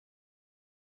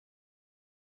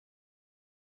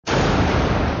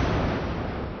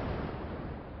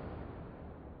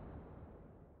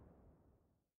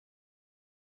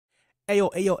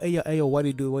Ayo, what do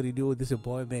you do? What do you do? This is a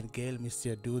boy, man, girl,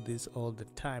 Mr. Do this all the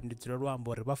time. It's not one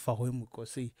boy,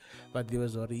 but there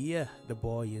was already, yeah, the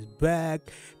boy is back.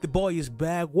 The boy is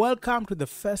back. Welcome to the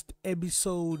first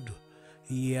episode.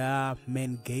 Yeah,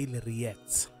 man, Gale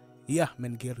reacts. Yeah,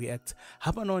 man, Gale reacts.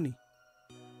 Hapanoni.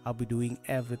 I'll be doing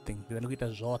everything. We're going to get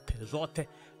zote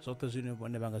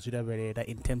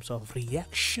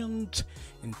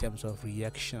in terms of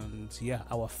reactions. Yeah,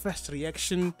 our first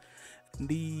reaction,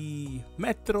 the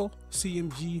Metro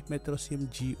CMG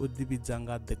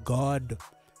udibizanga the God,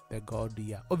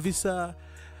 yeah. Obvisa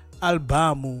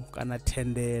albumu kana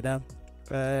tendera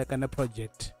kana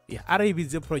project. Yeah,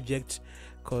 araibidze project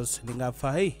cause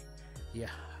ndingafa hey. Yeah.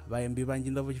 Vayimbi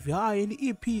vanjinda vachifi ni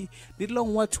EP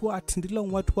ndilong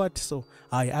what so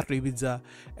aribidza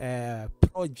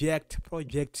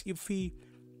project ifi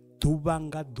Duvha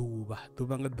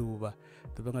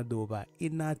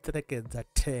ina track za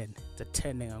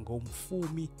 10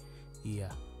 ngomfumi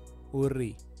yeah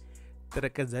uri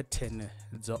track za 10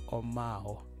 dzo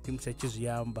omaho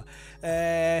timsechiziyamba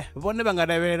vone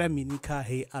vangadavela mini kha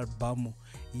hey album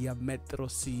ya Metro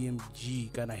CMG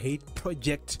kana hate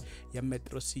project ya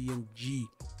Metro CMG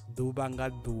Duvha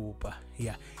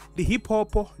yeah the hip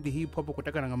hop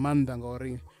kutakana ngamanda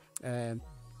ngori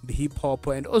the hip hop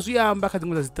and osuyamba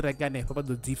kadingoza zitrekane papa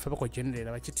do dzifa bako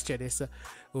generate vachitichelesa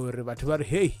uri vathu vari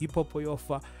hey hip hop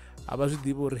yofa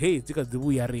abazvidiva uri hey dzika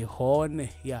dzivuya rihone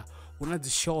yeah una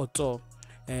dzishoto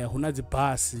una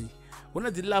dzibhasi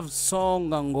una dzi love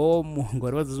song ngomu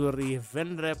ngori vadzori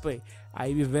van rap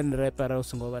aivi van rap ara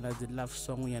usingova na dzi love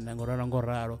song nyana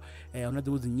ngoraro una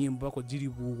dzi nyimbo ako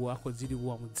dzilivuwa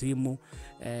mudzimu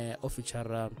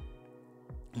official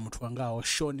muthu wangaho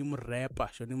shoni murapper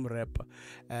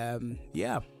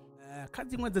yeah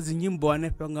khathi ṅwe dza dzinyimbo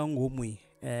hanefha nga ngomu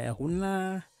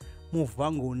huna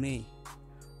muvhango une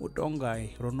u tonga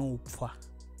rono upfa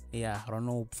yeah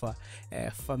rono upfa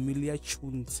familiar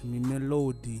tunes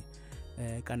melody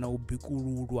kana u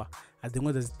bikululwa a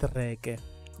dziṅwe dza dzitreke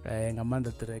nga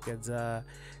maanḓa treke dza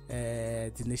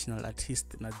dzi national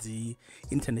artist na dzi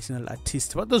international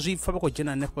artist vha ḓo zwi pfa vha khou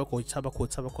dzhena hanefho vha khou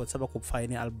tsa vha khou pfa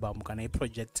ine album kana i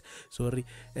project sorry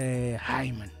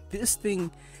hi man this thing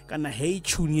kana hey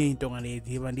tune ye itonga ndi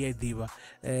i ḓivha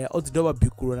o dzi dovha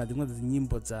bikulwa na dziṅwe dzi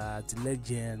nyimbo dza dzi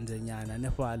legend nyana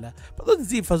hanefhaḽa vha ḓo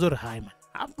dzi pfa zori hi man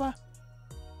hafha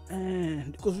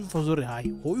ndi khou zwi pfa zori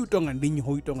hi hoyu tonga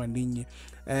ndinyi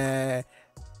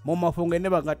mo mafhungo ene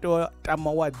vha nga to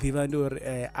tama wa ḓivha ndi uri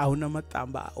a huna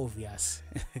maṱamba a obvious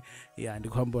yeah ndi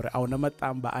khou amba uri a huna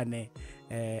maṱamba ane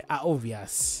a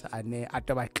obvious ane a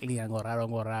tovha clear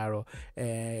ngoralo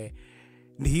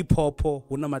ndi hip hop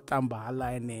huna maṱamba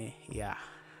hala ene yeah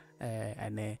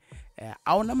ane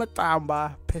a huna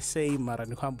maṱamba per se mara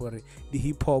ndi khou amba uri ndi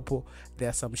hip hop there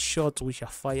are some shots which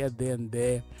are fired there and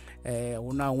there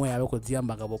una ṅwe ave khou dzi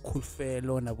amba nga vo cool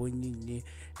fellow na vo nyinyi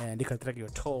ndi kha track yo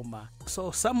thoma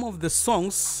so some of the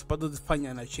songs vha ḓo dzi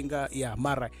pfanyana chinga yeah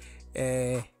mara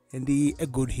ndi a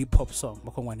good hip hop song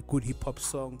makhongwani good hip hop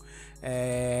song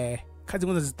kha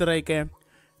dziṅwe dza dziṱireke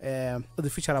o ḓi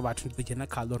feature vhathu ndi ḓo dzhena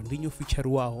khaḽo uri ndi nyi o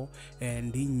featurewaho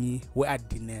ndi nyi we a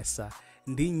dinesa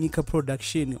ndi nyi kha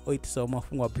production o itisaho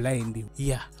mafhungo a blind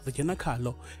yeah ḓo dzhena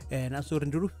khaḽo na so uri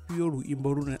ndi lufhio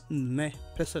luimbo lune nne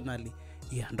personally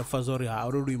yeah ndo pfa zori ha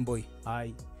uri luimbo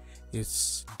hayi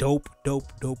it's dope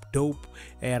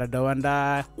ra dovha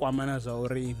nda kwamana zwa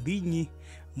uri ndi nyi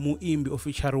muimbi o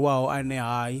featurewaho ane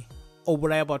hayi o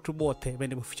vhulaya vhathu vhoṱhe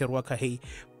vhane vho featurewa kha hey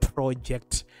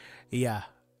project yeah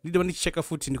ndi dovha ndi tshi cheka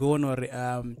futhi ndi khou vhona uri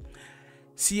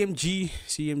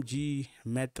CMG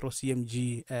Metro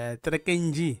CMG treke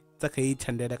nnzhi dza kha i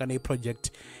thandela kana i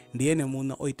project ndi ene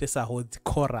muṋe o itesaho dzi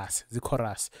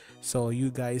chorus so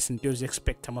you guys ndi tea u zwi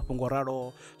expecta mafhungo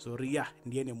ralo zori ya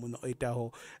ndi ene muṋe o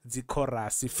itaho dzi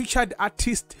chorus featured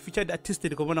artist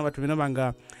ndi khou vhona vhathu vhane vha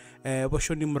nga vho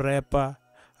shoni murapa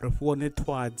ri fhiwone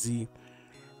thwadzi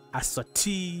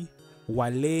Asati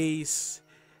Walace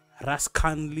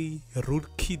Rascanley Rude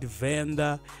Kid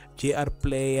Venda JR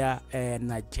Player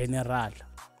na General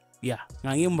yeah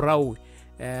ngange murahu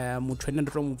muthu ene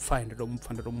ndo to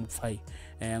mupfai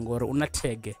ngori una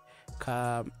tag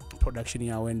kha production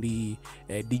yawe ndi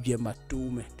DJ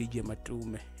Matume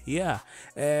yeah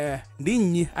ndi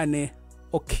nnyi ane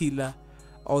o killer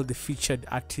all the featured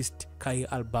artist kha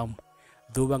album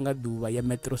Duvha ya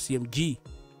Metro CMG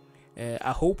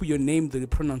I hope your name the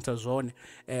pronouncer zone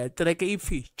track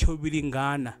ifi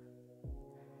chobilingana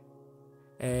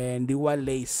ndiwa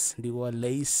lace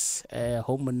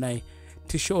home nai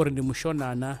tisho uri ndi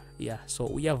mushonana so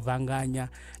uyavhanganya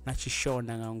na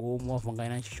chishona nga ngomu, wavhanganya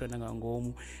na chishona nga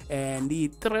ngomu. Ndi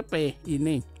trepe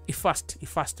ine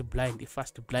i-fast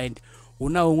blind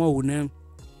huna umwe hune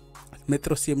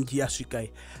Metro CMG asvika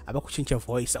ava kuchinja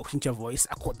voice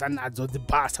akoda nadzo dzi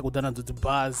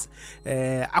bars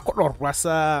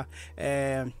akodorwasa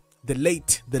the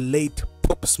late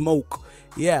Pop Smoke.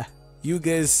 You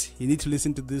guys, you need to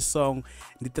listen to this song.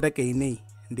 The track ine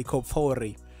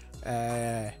ndikopfori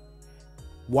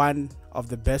one of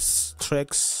the best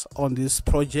tracks on this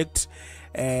project,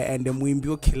 and muimbi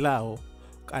okhilawo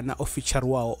kana official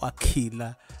wao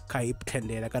akhila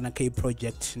kaiptendela kana kai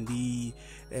project ndi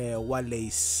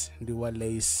Wallace.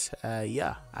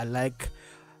 I like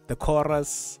the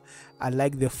chorus, I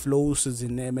like the flows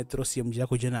zine Metro CMG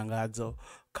yakujena ngadzo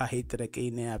ka hit track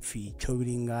ine apfi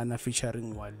chovilingana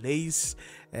featuring Wallace.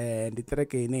 Ndi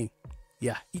track ine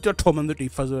ito thoma ndo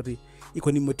toifa zori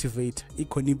ikoni motivate,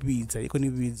 ikoni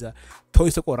bidza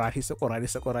toise korari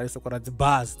the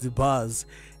bars,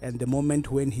 and the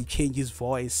moment when he changes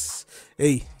voice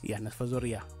nafa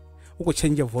zori uko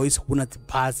change voice kuna the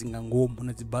bars nga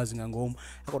ngomu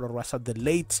akodorwasa the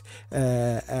late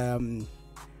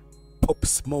Pop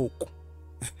Smoke.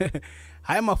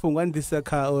 Haya mafungo andisa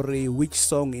ka ori which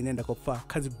song inenda kofa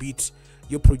kazi beat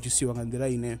yo produce wa ngandira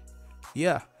ine.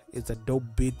 It's a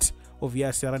dope beat.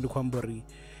 Obviously arandi kwambori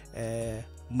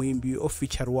muimbi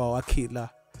official wao akhila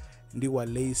ndi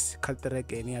Wallace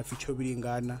track ene ya feature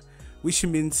bilingana, which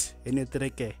means ene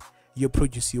track yo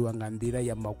produce wa ngandira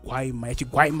ya magwaima ya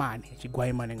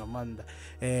chigwaimane ngamanda.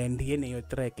 Ndi ene yo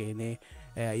track ene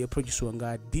yo produce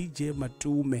nga DJ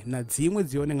Matume na dzimwe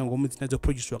dzione nga ngomu dzina dzo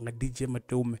produce nga DJ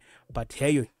Matume, but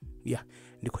heyo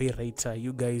ndiko I rate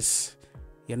you guys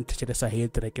yanitachelesa heyo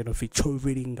track eno feature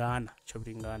bilingana.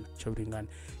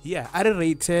 I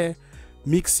rate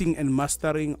mixing and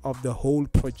mastering of the whole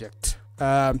project.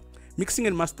 Mixing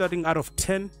and mastering out of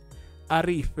 10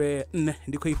 arife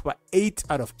ndiko ifa 8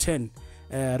 out of 10.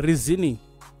 Reasoning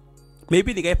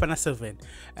maybe ndikaipa na 7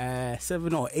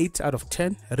 or 8 out of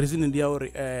 10. Reasoning ndi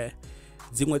yauri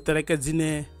dzimwe track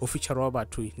dzine official wa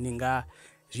bathu ninga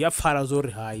zviapfara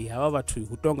zori hai hava bathu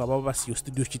kutonga baba basiyo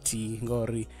studio chiti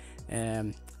ngori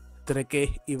track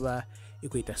iva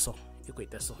ikuita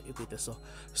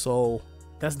so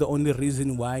that's the only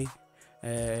reason why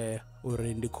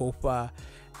uri ndikopa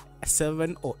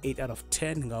 7 or 8 out of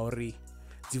 10 ngauri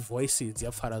the voices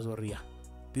ziapfara zoria.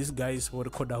 These guys were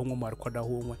recorda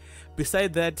humwe.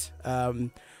 Beside that,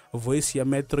 voice ya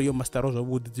Metro yo mastero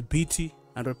zvobuḓi the beat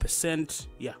 100%.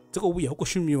 Tsiko buya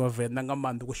ukoshimiwa venda nga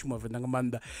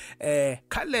manda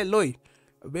khaleloi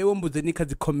bewo mbudzeni kha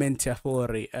dzi comment ya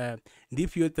fori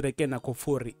ndipi yo treke na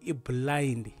kofori I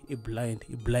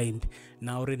blind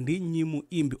na uri ndi nyimu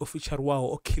imbi official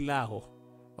wao okhilaho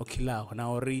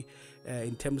na uri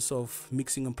in terms of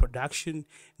mixing and production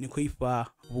nikoifa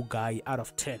bugai out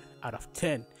of 10.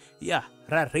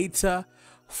 Ra rate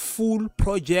full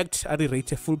project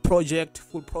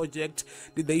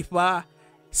did they ifa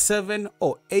 7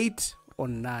 or 8 or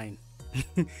 9.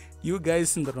 You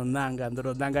guys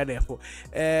ndronanga therefore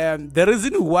the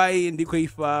reason why ndiko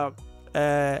ifa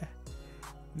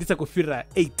nditakufira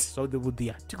 8 so the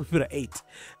budia tikufira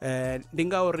 8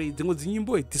 ndingauri dzimwe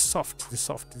dzinyimbo the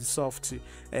soft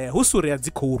husuri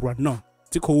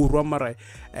dzikourwa mara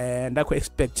ndako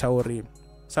expect uri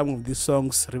some of these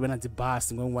songs rivena the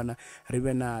bass ngwana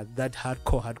rivena that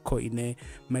hardcore ine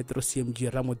Metro CMG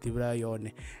ramodivira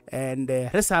yone, and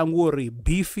resa ngori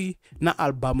beefy na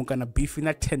album kana beefy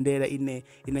na tendela ine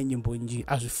nyimbo nji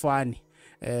azifani.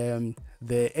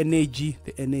 The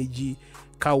energy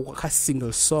ka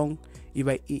single song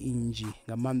iba inji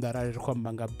ngamanda rari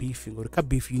kwamba nga beefy ngori ka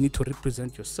beef you need to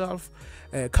represent yourself.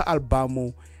 Ka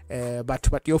album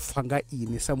but yofanga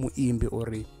ine samu imbe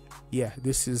ori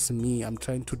this is me, I'm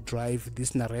trying to drive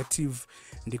this narrative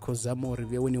because I'm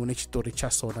review when you want story cha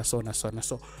sona.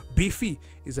 So beefy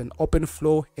is an open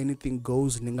flow, anything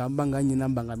goes. Nambanga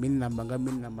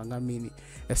mini.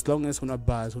 As long as una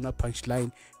bars, una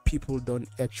punchline, people don't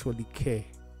actually care.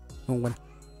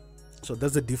 So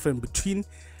that's the difference between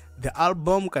the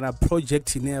album kana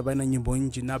project ine na nyimbo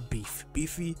nji na beef.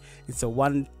 Beefy it's a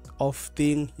one off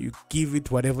thing, you give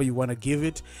it whatever you want to give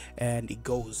it and it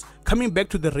goes. Coming back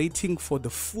to the rating for the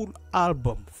full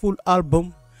album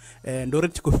and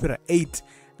already kufira 8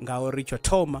 ngauri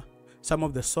chotoma. Some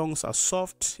of the songs are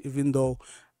soft even though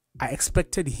I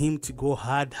expected him to go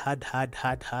hard.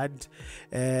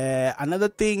 Another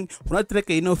thing, una track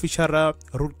official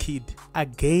Root Kid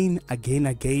again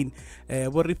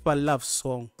Woripa love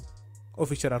song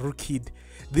official Root Kid.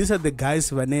 These are the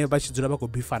guys whenever bachidula bako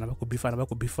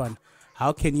bifana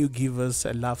how can you give us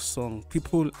a love song?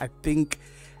 People, I think,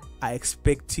 are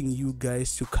expecting you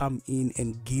guys to come in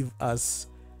and give us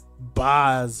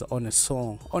bars on a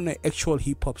song, on an actual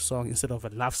hip-hop song instead of a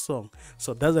love song.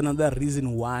 So that's another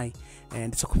reason why,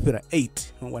 and it's a copyright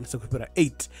 8. When it's a copyright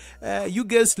 8, you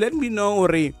guys let me know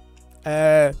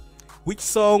which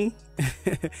song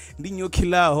ndinyo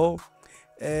kilaho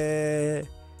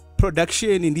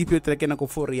production indipyo trekena ko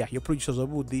for ya your producers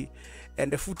obudi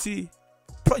and the futhi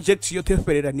project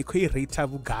yoteferera niko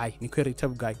irate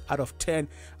guy out of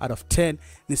 10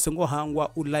 nisengo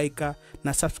hangwa ulika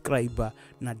na subscriber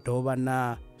na doba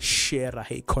na share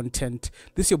hey content.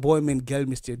 This is your boy Mengel,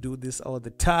 Mr. Do this all the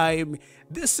time.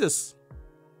 This is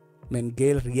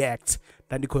Mengel React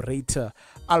ndiko rate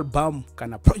album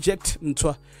kana project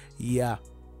mtwa ya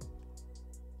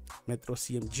Metro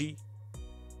CMG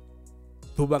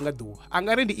Duvha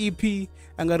angari the EP,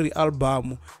 angari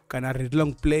album kana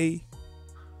long play,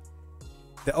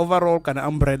 the overall kana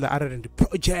umbrella other than the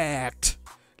project.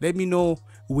 Let me know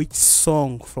which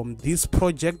song from this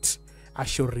project I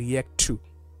should react to.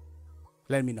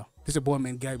 Let me know. This is your boy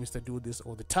Man Guy, Mr. Do this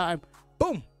all the time.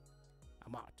 Boom,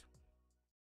 I'm out.